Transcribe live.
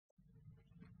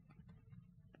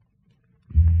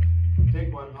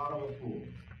take one out of a fool.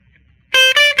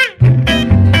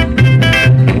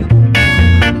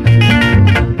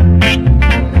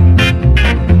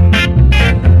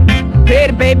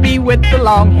 Pretty baby with the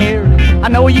long hair, I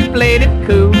know you played it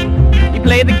cool. You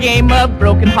played the game of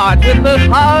broken hearts with the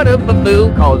heart of a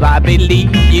fool. Cause I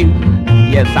believe you,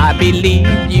 yes I believe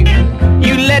you.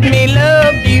 You let me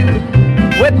love you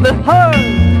with the heart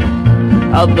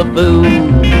of a fool.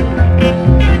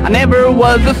 I never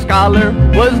was a scholar,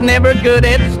 was never good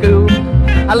at school.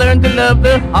 I learned to love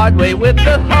the hard way with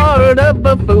the heart of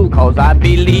a fool. Cause I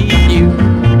believe you,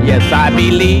 yes I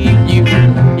believe you.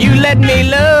 You let me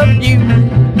love you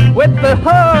with the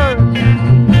heart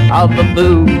of a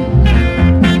fool.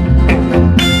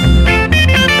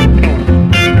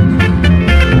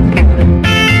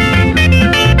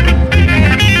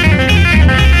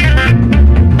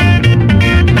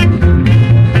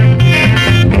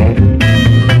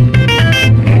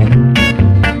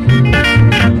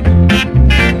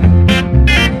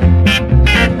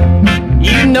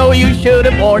 You should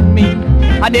have warned me,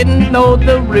 I didn't know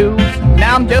the rules.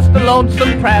 Now I'm just a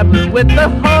lonesome traveler with the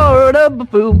heart of a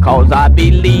fool. Cause I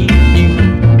believe you,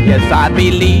 yes I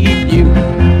believe you.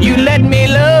 You let me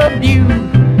love you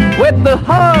with the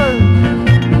heart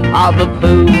of a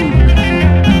fool.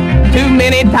 Too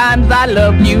many times I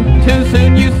loved you, too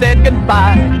soon you said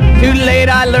goodbye. Too late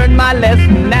I learned my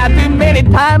lesson, now too many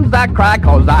times I cry.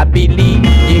 Cause I believe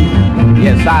you,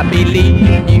 yes I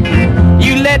believe you.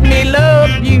 You let me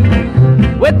love you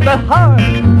with the heart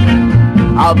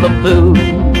of a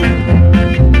fool.